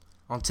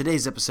On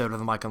today's episode of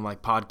the Mike on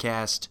Mike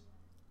podcast,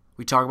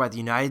 we talk about the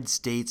United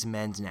States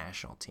men's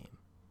national team.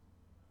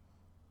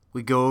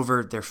 We go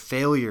over their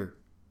failure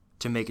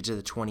to make it to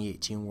the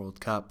 2018 World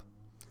Cup.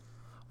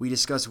 We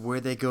discuss where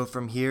they go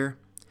from here,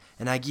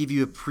 and I give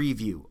you a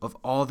preview of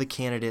all the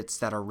candidates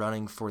that are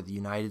running for the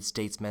United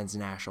States men's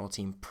national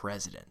team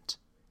president.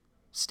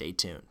 Stay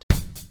tuned.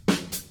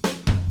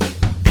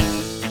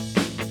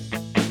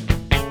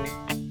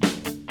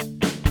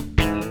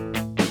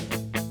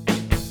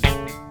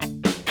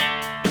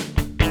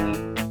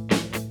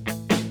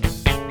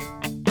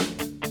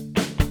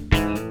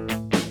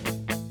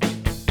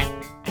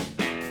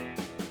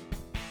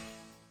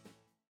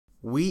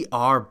 We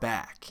are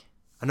back.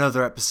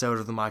 Another episode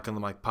of the Mike on the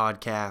Mike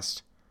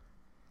podcast.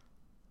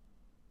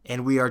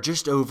 And we are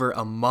just over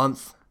a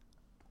month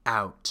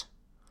out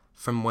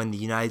from when the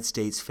United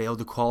States failed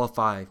to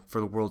qualify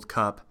for the World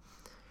Cup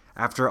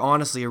after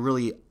honestly a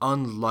really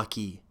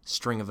unlucky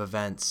string of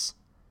events.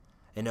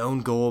 An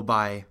own goal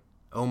by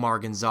Omar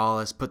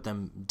Gonzalez put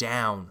them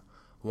down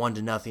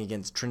 1-0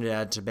 against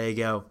Trinidad and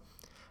Tobago.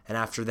 And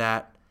after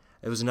that,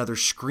 it was another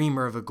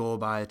screamer of a goal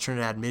by a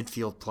Trinidad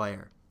midfield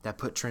player that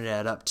put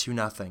Trinidad up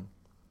 2-0.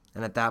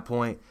 And at that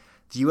point,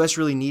 the U.S.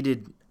 really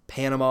needed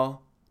Panama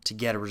to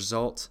get a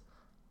result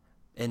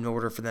in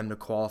order for them to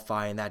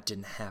qualify, and that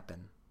didn't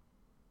happen.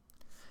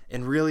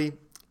 And really,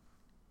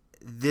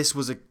 this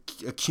was an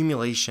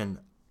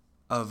accumulation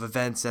of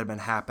events that have been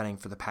happening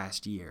for the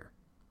past year.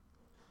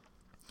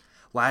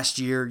 Last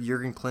year,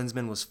 Jurgen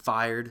Klinsmann was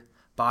fired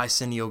by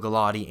Sunil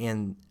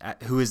Gulati,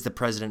 who is the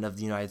president of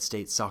the United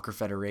States Soccer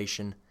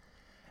Federation,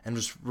 and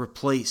was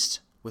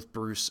replaced with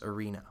Bruce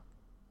Arena.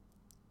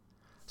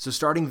 So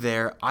starting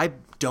there, I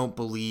don't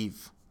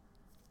believe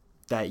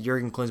that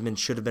Jurgen Klinsmann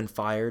should have been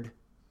fired.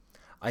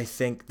 I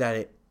think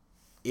that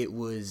it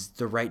was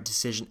the right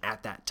decision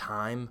at that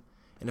time.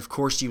 And of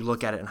course, you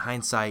look at it in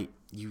hindsight,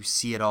 you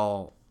see it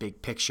all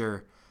big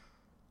picture.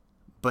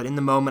 But in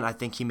the moment, I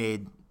think he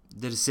made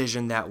the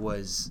decision that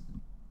was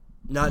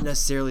not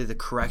necessarily the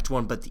correct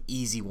one, but the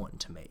easy one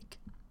to make.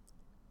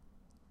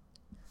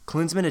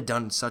 Klinsmann had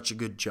done such a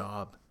good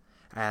job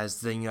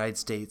as the United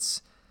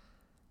States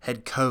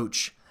head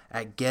coach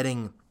at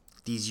getting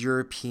these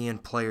European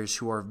players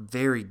who are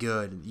very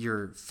good,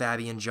 your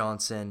Fabian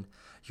Johnson,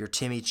 your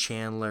Timmy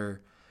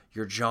Chandler,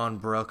 your John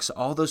Brooks,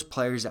 all those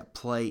players that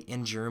play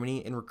in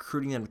Germany, and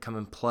recruiting them to come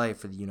and play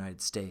for the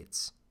United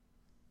States.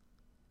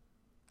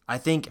 I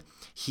think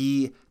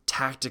he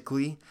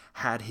tactically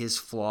had his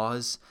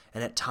flaws,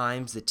 and at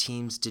times the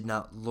teams did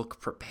not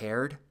look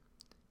prepared,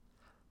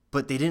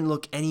 but they didn't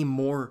look any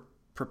more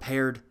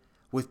prepared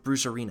with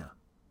Bruce Arena.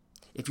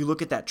 If you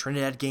look at that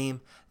Trinidad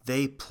game,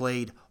 they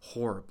played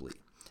horribly.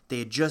 They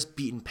had just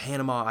beaten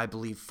Panama, I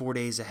believe, 4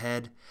 days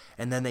ahead,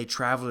 and then they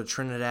travel to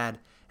Trinidad,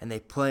 and they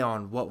play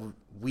on what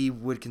we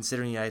would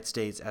consider in the United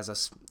States as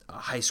a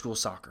high school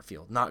soccer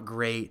field. Not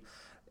great,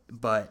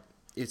 but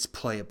it's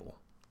playable.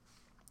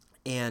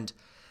 And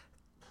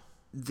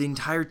the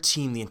entire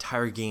team, the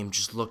entire game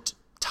just looked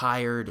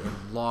tired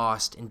and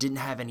lost and didn't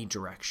have any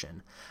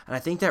direction. And I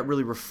think that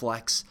really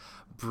reflects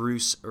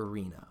Bruce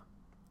Arena.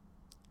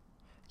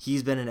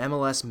 He's been an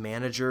MLS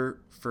manager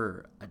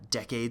for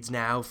decades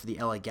now for the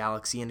LA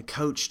Galaxy and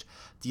coached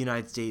the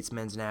United States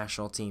men's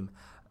national team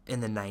in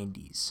the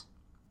 90s.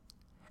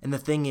 And the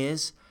thing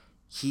is,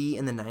 he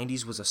in the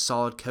 90s was a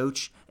solid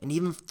coach, and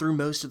even through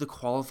most of the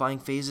qualifying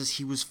phases,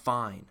 he was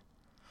fine.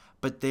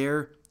 But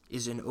there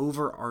is an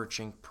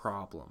overarching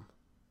problem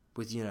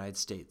with the United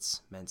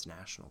States men's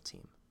national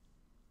team.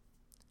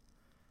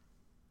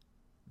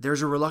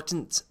 There's a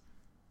reluctant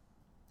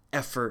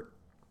effort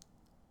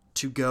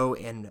to go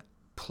and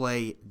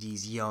play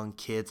these young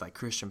kids like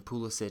Christian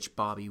Pulisic,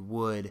 Bobby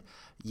Wood,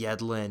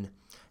 Yedlin,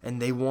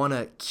 and they want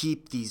to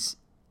keep these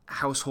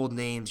household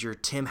names, your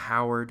Tim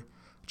Howard,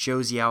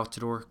 Jozy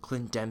Altidore,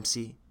 Clint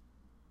Dempsey.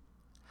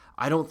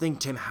 I don't think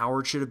Tim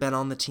Howard should have been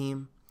on the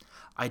team.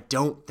 I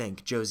don't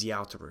think Jozy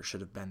Altidore should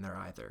have been there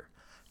either.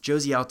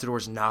 Jozy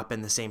Altidore's not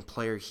been the same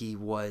player he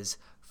was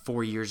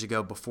 4 years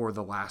ago before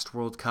the last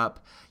World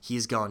Cup.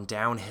 He's gone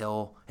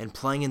downhill, and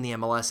playing in the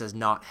MLS has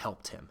not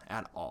helped him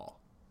at all.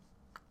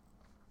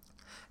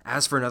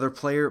 As for another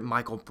player,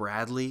 Michael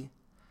Bradley,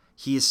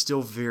 he is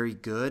still very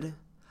good,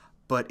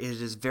 but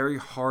it is very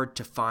hard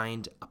to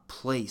find a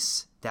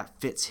place that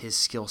fits his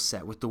skill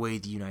set with the way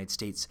the United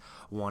States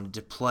wanted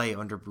to play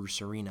under Bruce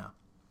Arena.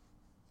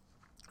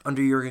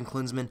 Under Jurgen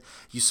Klinsmann,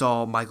 you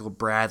saw Michael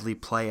Bradley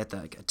play at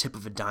the tip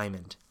of a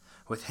diamond,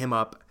 with him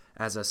up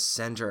as a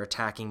center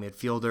attacking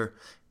midfielder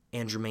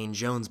and Jermaine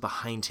Jones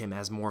behind him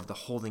as more of the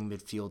holding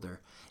midfielder.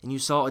 And you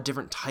saw a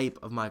different type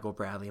of Michael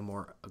Bradley, a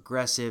more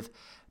aggressive,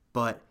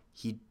 but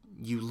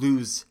you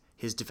lose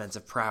his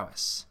defensive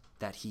prowess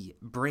that he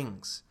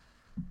brings.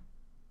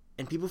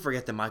 And people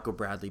forget that Michael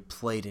Bradley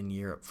played in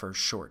Europe for a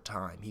short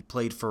time. He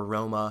played for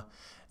Roma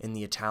in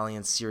the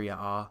Italian Serie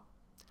A,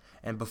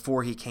 and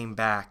before he came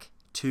back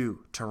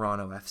to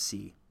Toronto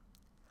FC.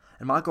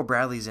 And Michael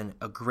Bradley's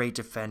a great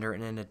defender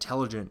and an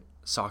intelligent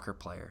soccer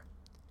player.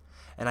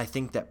 And I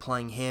think that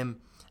playing him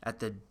at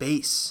the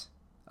base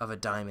of a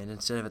diamond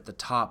instead of at the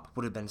top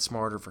would have been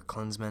smarter for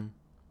Klinsmann.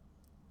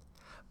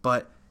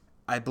 But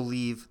I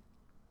believe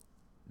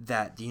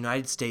that the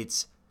United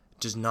States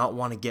does not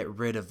want to get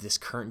rid of this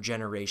current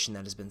generation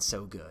that has been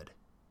so good.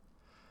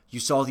 You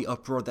saw the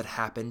uproar that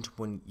happened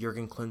when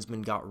Jurgen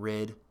Klinsmann got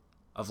rid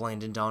of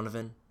Landon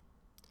Donovan,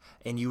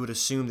 and you would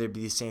assume there'd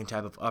be the same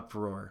type of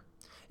uproar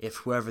if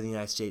whoever the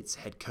United States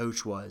head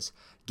coach was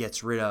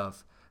gets rid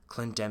of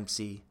Clint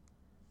Dempsey,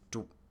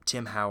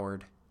 Tim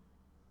Howard,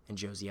 and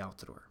Josie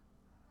Altidore.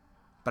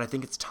 But I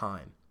think it's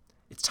time.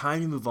 It's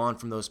time to move on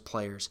from those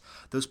players.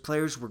 Those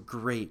players were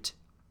great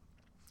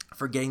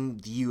for getting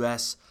the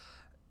U.S.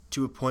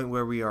 to a point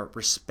where we are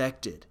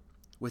respected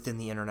within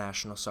the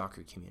international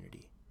soccer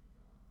community.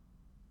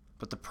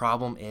 But the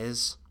problem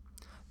is,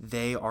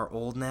 they are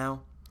old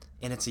now,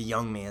 and it's a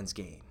young man's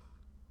game.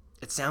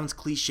 It sounds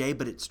cliche,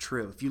 but it's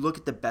true. If you look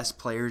at the best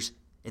players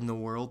in the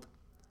world,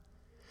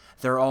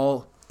 they're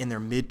all in their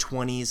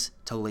mid-20s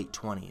to late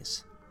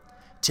 20s.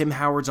 Tim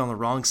Howard's on the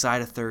wrong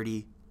side of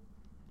 30.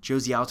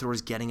 Josie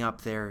Altidore's getting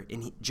up there,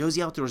 and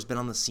Josie Altidore's been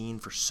on the scene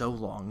for so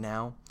long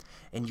now,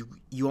 and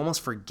you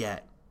almost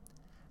forget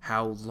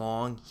how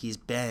long he's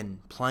been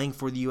playing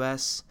for the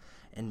U.S.,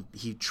 and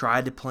he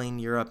tried to play in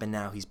Europe, and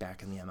now he's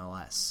back in the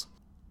MLS.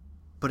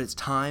 But it's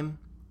time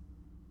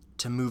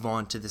to move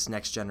on to this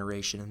next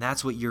generation, and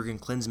that's what Jurgen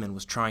Klinsmann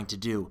was trying to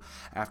do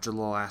after the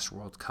last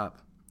World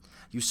Cup.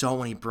 You saw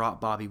when he brought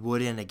Bobby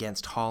Wood in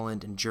against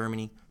Holland and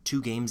Germany,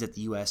 2 games that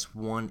the U.S.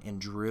 won and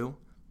drew.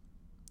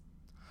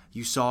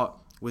 You saw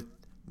with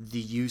the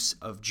use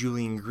of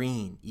Julian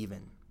Green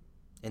even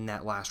in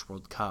that last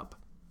World Cup.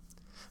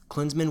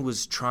 Klinsmann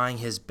was trying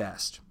his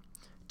best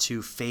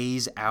to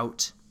phase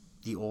out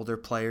the older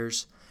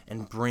players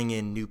and bring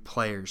in new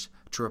players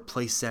to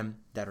replace them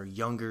that are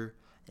younger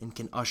and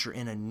can usher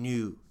in a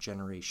new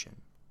generation.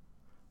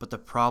 But the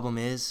problem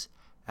is,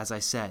 as I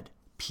said,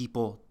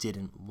 people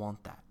didn't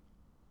want that.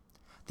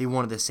 They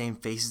wanted the same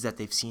faces that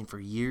they've seen for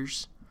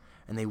years,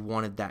 and they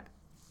wanted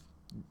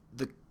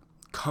the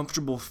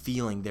comfortable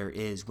feeling there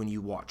is when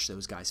you watch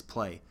those guys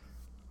play.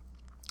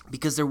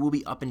 Because there will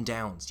be up and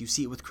downs. You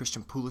see it with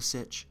Christian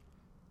Pulisic.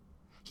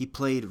 He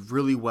played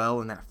really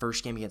well in that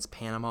first game against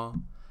Panama,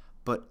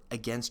 but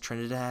against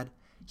Trinidad,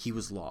 he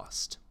was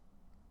lost.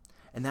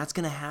 And that's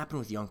going to happen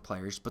with young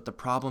players, but the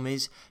problem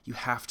is you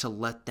have to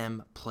let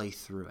them play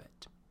through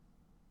it.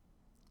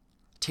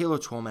 Taylor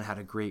Twellman had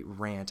a great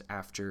rant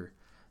after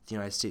the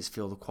United States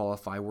failed to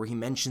qualify, where he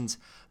mentions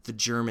the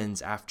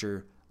Germans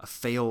after a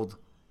failed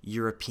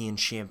European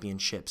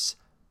Championships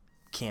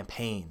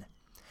campaign.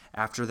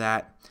 After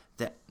that,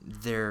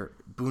 their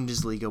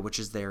Bundesliga, which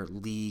is their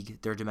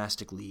league, their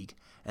domestic league,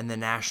 and the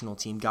national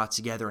team got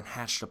together and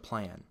hatched a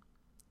plan.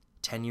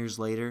 10 years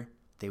later,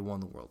 they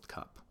won the World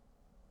Cup.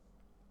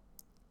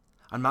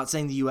 I'm not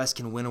saying the U.S.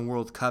 can win a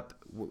World Cup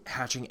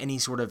hatching any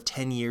sort of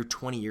 10-year,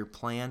 20-year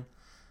plan,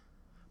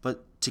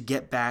 but to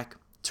get back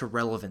to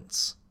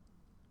relevance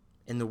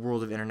in the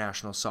world of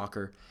international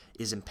soccer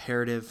is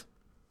imperative.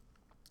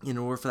 In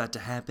order for that to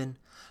happen,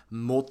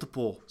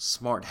 multiple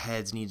smart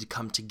heads need to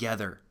come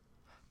together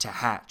to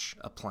hatch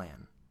a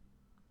plan,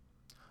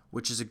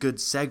 which is a good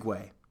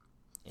segue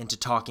into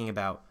talking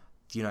about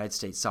the United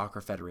States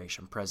Soccer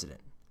Federation president,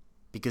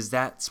 because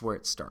that's where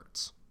it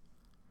starts.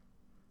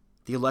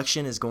 The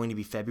election is going to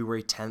be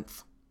February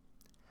 10th,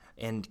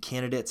 and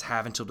candidates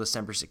have until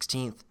December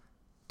 16th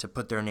to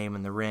put their name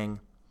in the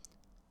ring.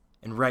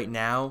 And right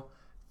now,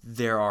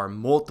 there are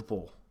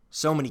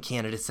so many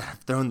candidates that have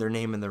thrown their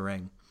name in the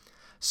ring.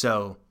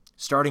 So,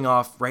 starting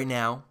off right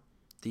now,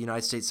 the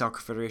United States Soccer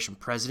Federation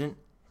president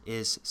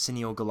is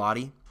Sunil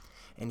Gulati,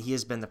 and he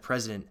has been the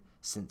president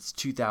since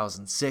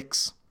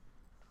 2006.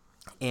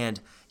 And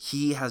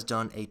he has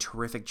done a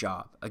terrific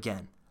job,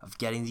 again, of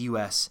getting the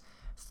U.S.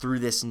 through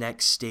this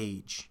next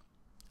stage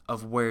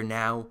of where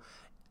now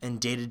in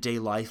day-to-day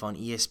life on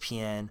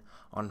ESPN,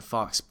 on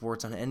Fox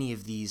Sports, on any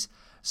of these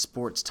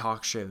sports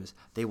talk shows,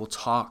 they will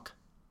talk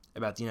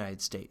about the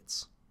United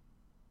States.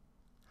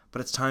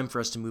 But it's time for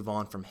us to move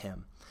on from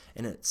him,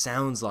 and it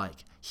sounds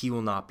like he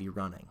will not be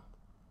running.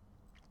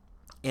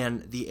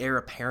 And the heir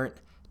apparent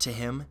to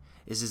him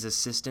is his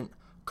assistant,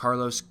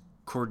 Carlos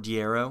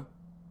Cordeiro.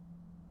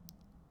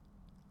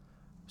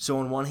 So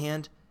on one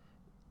hand,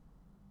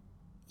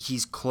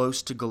 he's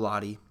close to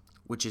Gulati,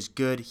 which is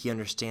good. He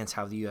understands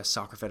how the U.S.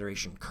 Soccer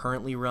Federation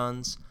currently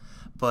runs.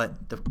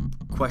 But the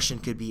question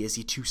could be, is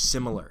he too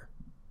similar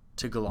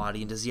to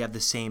Gulati? And does he have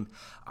the same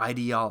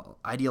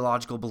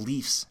ideological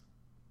beliefs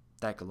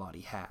that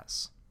Gulati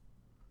has?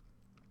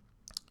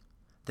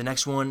 The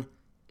next one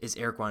is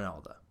Eric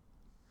Wynalda.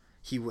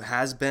 He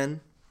has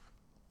been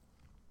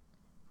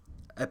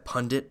a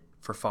pundit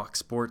for Fox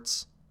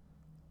Sports,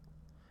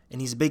 and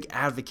he's a big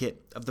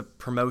advocate of the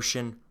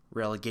promotion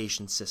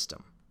relegation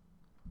system,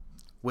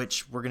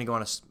 which we're going to go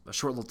on a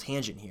short little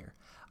tangent here.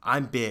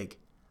 I'm big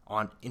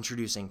on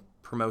introducing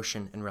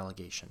promotion and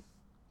relegation.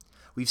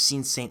 We've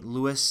seen St.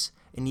 Louis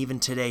and even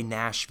today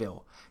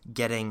Nashville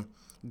getting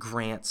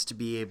grants to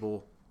be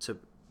able to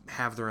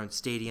have their own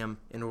stadium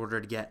in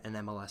order to get an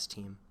MLS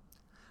team.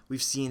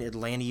 We've seen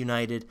Atlanta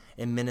United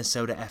and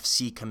Minnesota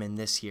FC come in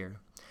this year,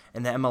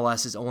 and the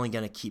MLS is only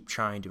going to keep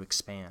trying to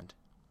expand.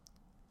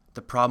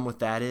 The problem with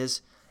that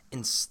is, in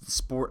the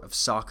sport of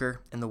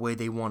soccer and the way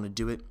they want to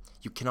do it,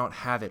 you cannot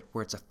have it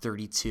where it's a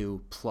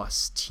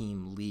 32-plus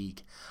team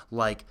league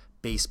like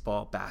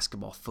baseball,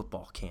 basketball,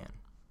 football can.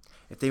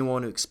 If they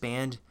want to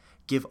expand,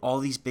 give all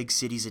these big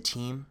cities a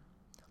team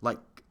like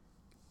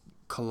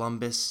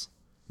Columbus,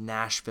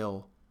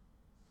 Nashville,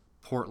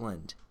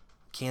 Portland,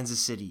 Kansas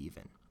City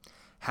even.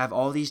 Have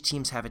all these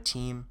teams have a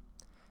team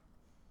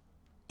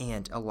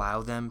and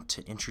allow them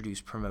to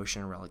introduce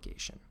promotion and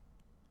relegation.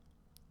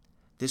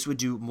 This would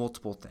do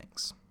multiple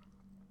things.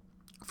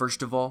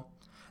 First of all,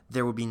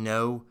 there would be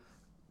no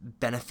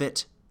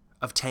benefit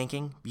of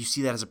tanking. You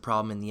see that as a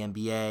problem in the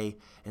NBA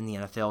and the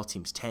NFL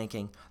teams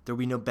tanking. There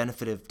would be no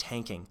benefit of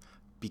tanking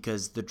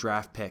because the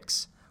draft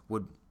picks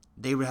would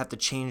have to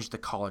change the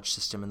college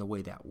system and the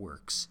way that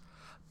works.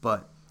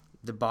 But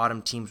the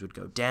bottom teams would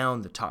go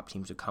down, the top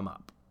teams would come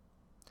up.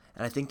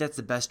 And I think that's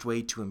the best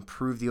way to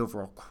improve the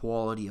overall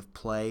quality of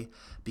play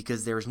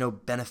because there is no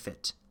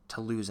benefit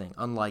to losing,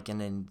 unlike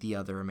in the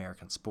other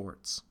American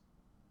sports.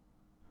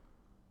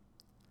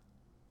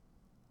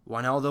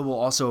 Wijnaldum will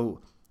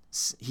also,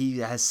 he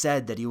has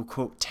said that he will,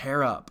 quote,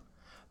 tear up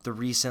the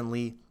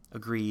recently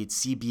agreed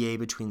CBA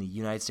between the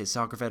United States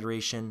Soccer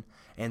Federation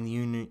and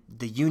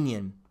the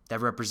union that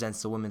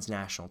represents the women's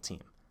national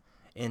team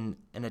in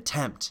an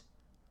attempt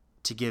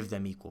to give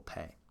them equal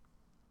pay.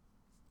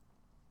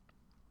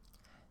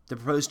 The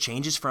proposed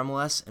changes for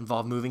MLS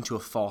involve moving to a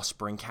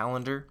fall-spring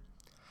calendar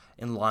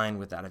in line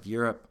with that of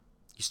Europe.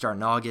 You start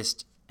in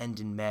August,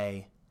 end in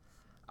May.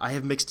 I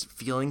have mixed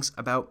feelings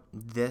about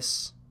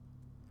this.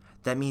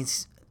 That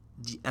means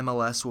the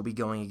MLS will be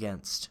going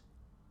against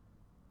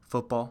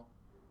football,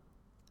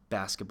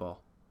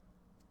 basketball,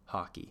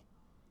 hockey,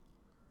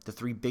 the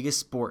three biggest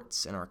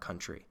sports in our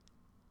country.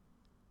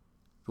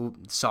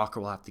 Soccer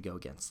will have to go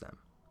against them.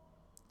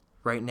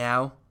 Right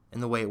now,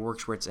 in the way it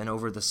works where it's in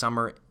over the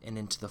summer and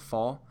into the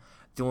fall,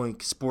 the only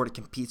sport it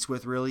competes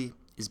with really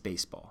is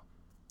baseball.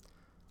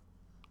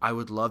 I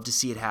would love to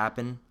see it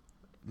happen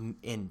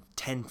in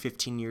 10,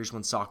 15 years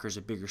when soccer is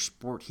a bigger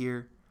sport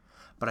here.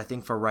 But I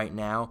think for right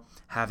now,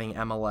 having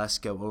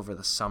MLS go over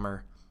the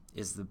summer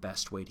is the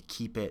best way to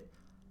keep it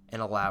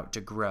and allow it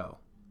to grow.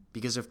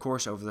 Because, of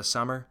course, over the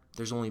summer,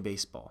 there's only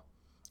baseball.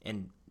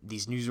 And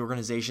these news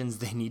organizations,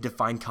 they need to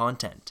find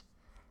content.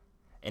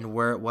 And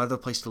what other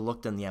place to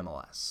look than the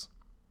MLS?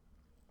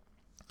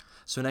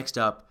 So next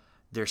up,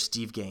 there's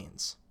Steve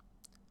Gaines.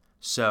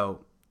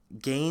 So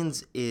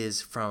Gaines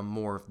is from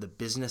more of the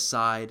business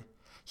side.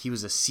 He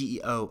was a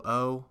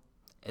COO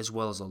as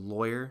well as a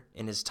lawyer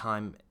in his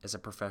time as a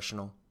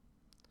professional.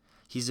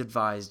 He's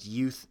advised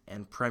youth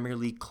and Premier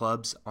League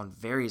clubs on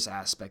various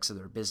aspects of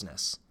their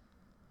business.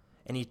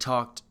 And he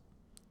talked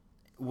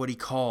what he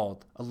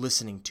called a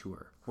listening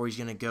tour, where he's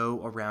going to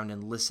go around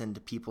and listen to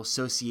people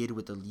associated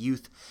with the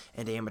youth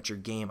and amateur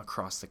game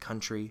across the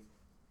country.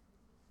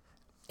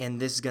 And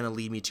this is going to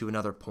lead me to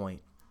another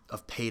point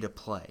of pay to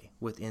play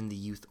within the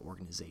youth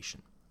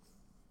organization.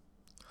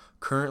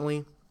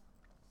 Currently,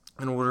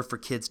 in order for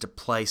kids to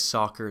play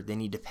soccer, they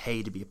need to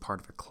pay to be a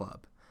part of a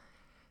club.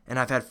 And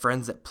I've had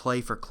friends that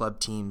play for club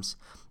teams,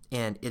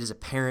 and it is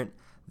apparent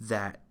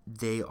that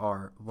they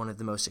are one of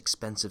the most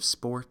expensive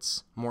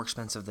sports, more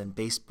expensive than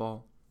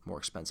baseball, more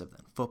expensive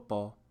than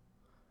football,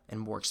 and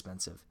more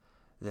expensive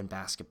than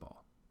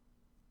basketball.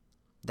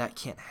 That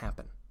can't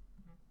happen.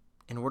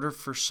 In order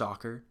for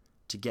soccer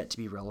to get to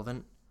be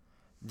relevant,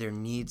 there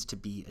needs to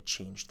be a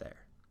change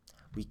there.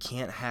 We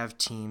can't have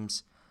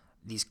teams,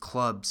 these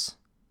clubs,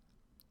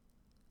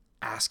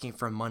 asking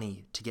for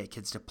money to get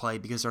kids to play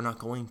because they're not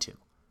going to.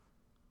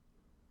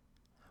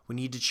 We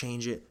need to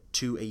change it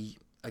to a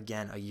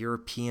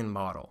European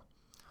model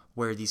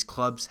where these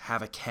clubs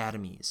have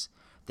academies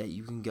that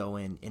you can go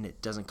in and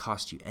it doesn't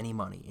cost you any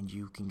money and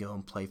you can go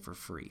and play for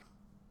free.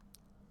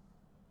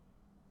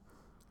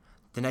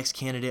 The next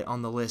candidate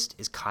on the list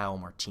is Kyle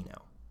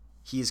Martino.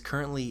 He is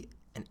currently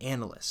an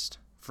analyst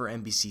for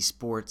NBC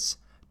Sports,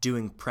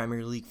 doing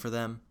Premier League for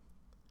them.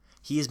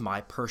 He is my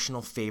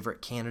personal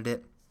favorite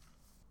candidate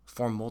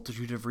for a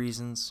multitude of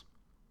reasons.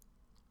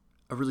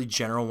 A really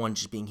general one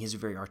just being he's a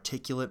very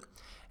articulate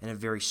and a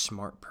very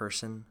smart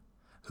person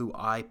who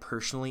I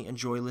personally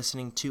enjoy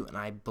listening to, and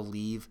I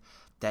believe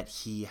that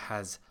he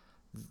has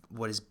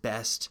what is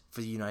best for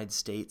the United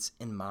States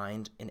in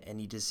mind in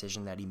any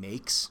decision that he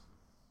makes.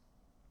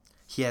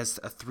 He has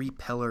a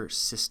 3-pillar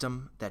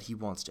system that he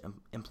wants to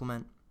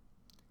implement.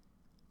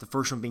 The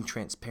first one being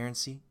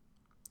transparency.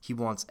 He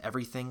wants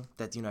everything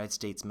that the United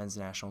States men's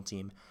national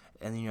team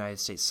and the United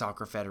States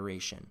Soccer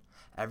Federation,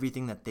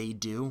 everything that they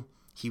do,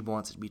 he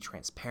wants it to be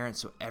transparent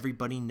so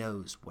everybody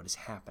knows what is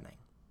happening.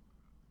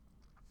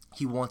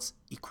 He wants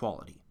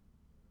equality.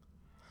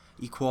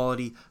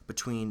 Equality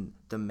between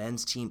the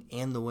men's team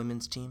and the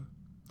women's team,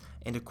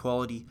 and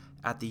equality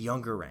at the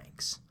younger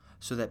ranks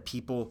so that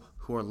people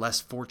who are less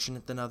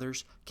fortunate than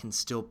others can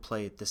still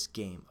play this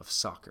game of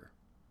soccer.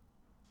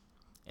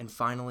 And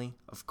finally,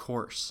 of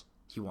course,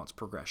 he wants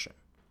progression.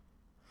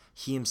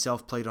 He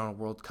himself played on a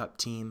World Cup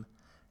team,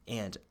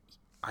 and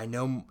I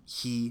know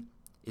he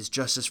is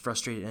just as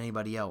frustrated as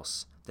anybody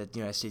else that the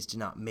United States did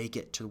not make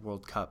it to the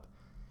World Cup,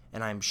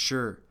 and I'm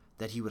sure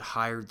that he would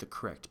hire the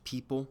correct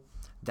people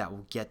that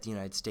will get the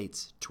United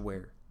States to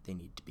where they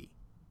need to be.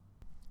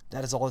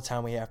 That is all the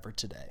time we have for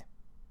today.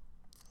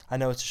 I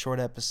know it's a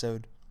short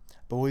episode,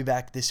 but we'll be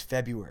back this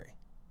February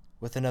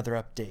with another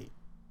update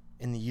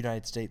in the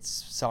United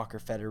States Soccer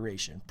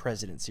Federation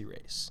presidency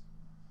race.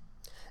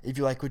 If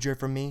you like what you heard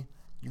from me,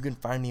 you can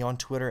find me on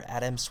Twitter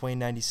at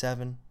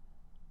mswain97. And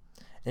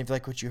if you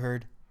like what you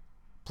heard,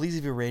 please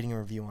leave a rating and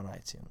review on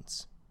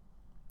iTunes.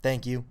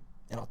 Thank you,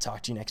 and I'll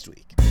talk to you next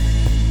week.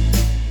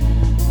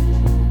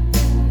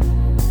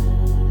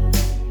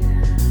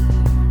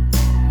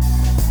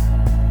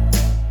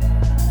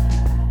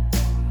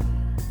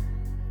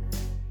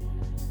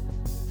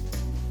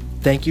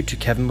 Thank you to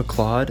Kevin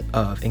McLeod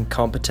of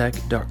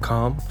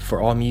Incompetech.com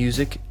for all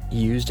music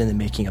used in the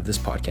making of this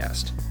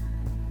podcast.